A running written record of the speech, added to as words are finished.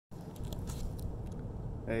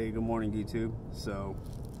Hey, good morning YouTube. So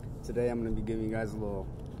today I'm going to be giving you guys a little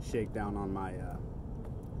shakedown on my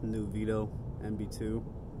new Veto MB2,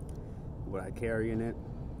 what I carry in it.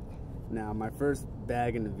 Now my first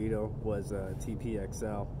bag in the Veto was a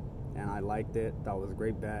TPXL and I liked it, thought it was a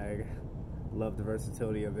great bag, loved the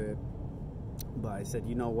versatility of it, but I said,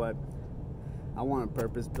 you know what, I want a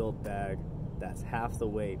purpose-built bag that's half the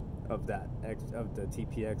weight of the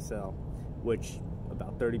TPXL, which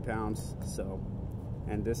about 30 pounds.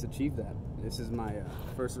 And this achieved that. This is my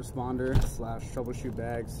first responder slash troubleshoot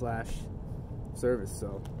bag slash service,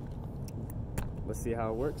 so let's see how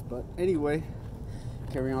it works. But anyway,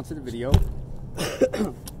 carry on to the video.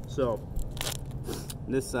 So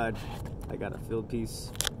on this side I got a field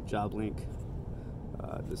piece job link,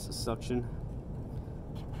 this is suction,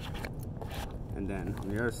 and then on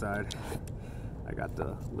the other side I got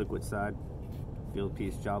the liquid side field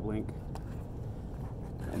piece job link,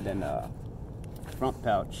 and then front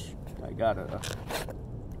pouch I got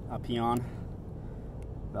a peon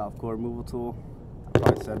valve core removal tool. I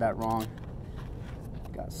probably said that wrong.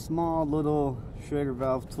 Got a small little Schrader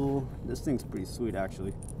valve tool. This thing's pretty sweet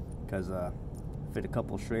actually, because fit a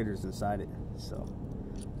couple Schraders inside it, so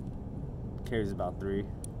carries about 3.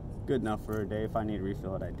 Good enough for a day. If I need to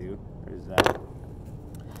refill it, I do. There's that.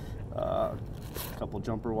 A couple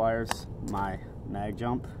jumper wires, my mag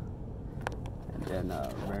jump, and then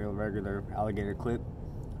regular alligator clip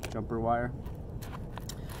jumper wire.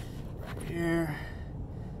 Right here,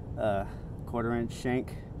 1/4 inch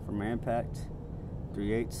shank for my impact,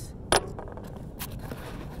 3/8,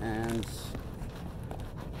 and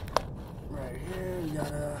right here we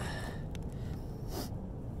got a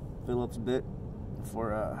Phillips bit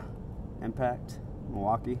for impact,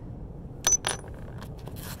 Milwaukee.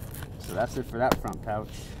 So that's it for that front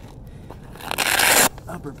pouch.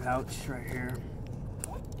 Upper pouch right here,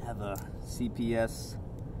 I have a CPS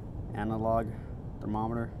analog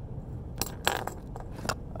thermometer,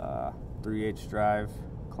 3/8 drive,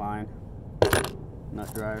 Klein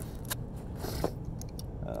nut drive,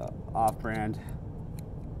 off-brand,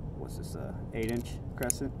 what's this, 8-inch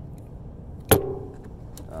crescent,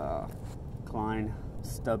 Klein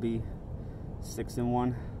stubby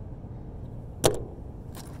 6-in-1,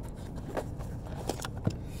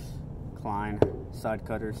 Klein side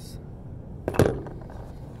cutters,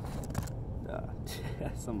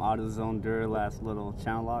 some AutoZone Duralast little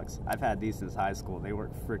channel locks. I've had these since high school. They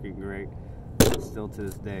work freaking great, still to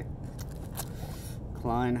this day.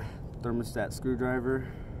 Klein thermostat screwdriver,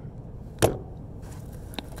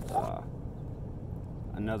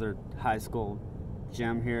 another high school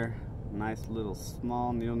gem here, nice little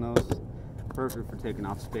small needle nose, perfect for taking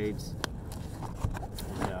off spades.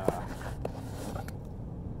 And,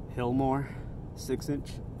 Hillmore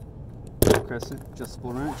 6-inch crescent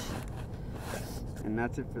adjustable wrench, and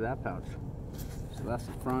that's it for that pouch. So that's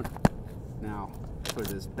the front. Now for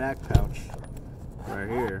this back pouch right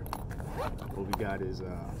here, what we got is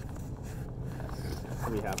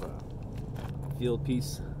we have a field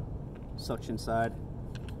piece suction side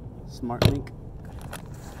smart link,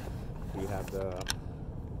 we have the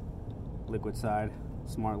liquid side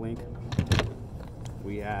smart link,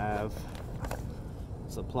 we have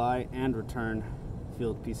supply and return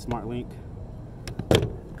field piece smart link,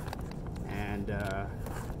 and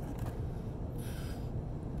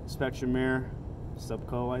inspection mirror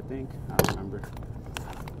Subco, I think, I don't remember,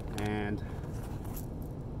 and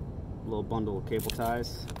a little bundle of cable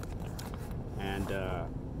ties, and a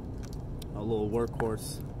little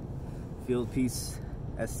workhorse field piece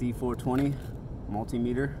SC420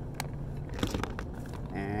 multimeter,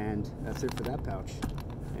 and that's it for that pouch.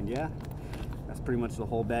 And yeah, that's pretty much the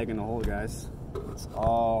whole bag in the hole, guys. It's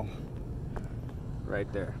all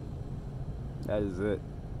right there. That is it.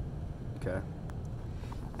 Okay.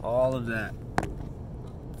 All of that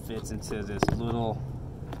fits into this little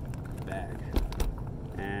bag.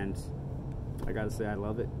 And I gotta say, I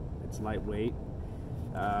love it. It's lightweight.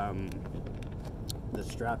 The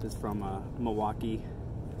strap is from a Milwaukee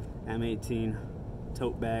M18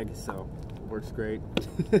 tote bag, so it works great.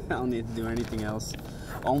 I don't need to do anything else.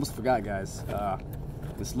 Almost forgot, guys.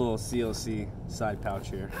 This little CLC side pouch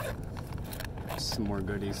here. Some more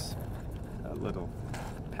goodies. A little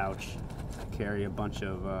pouch. Carry a bunch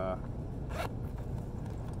of,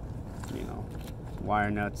 you know,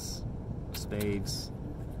 wire nuts, spades,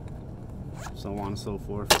 so on and so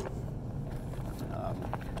forth.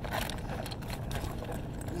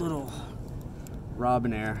 Little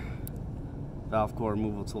Robinair valve core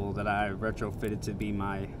removal tool that I retrofitted to be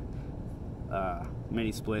my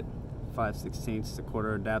mini split 5/16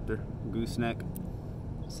 1/4 adapter gooseneck.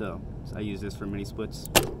 So I use this for mini splits.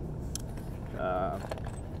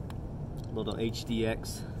 little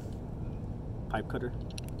HDX pipe cutter,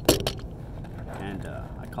 and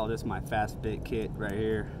I call this my fast bit kit right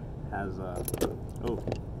here. Has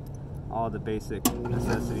all the basic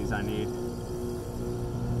necessities I need.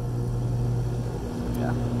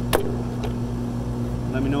 Yeah.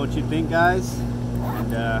 Let me know what you think, guys,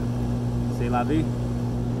 and c'est la vie.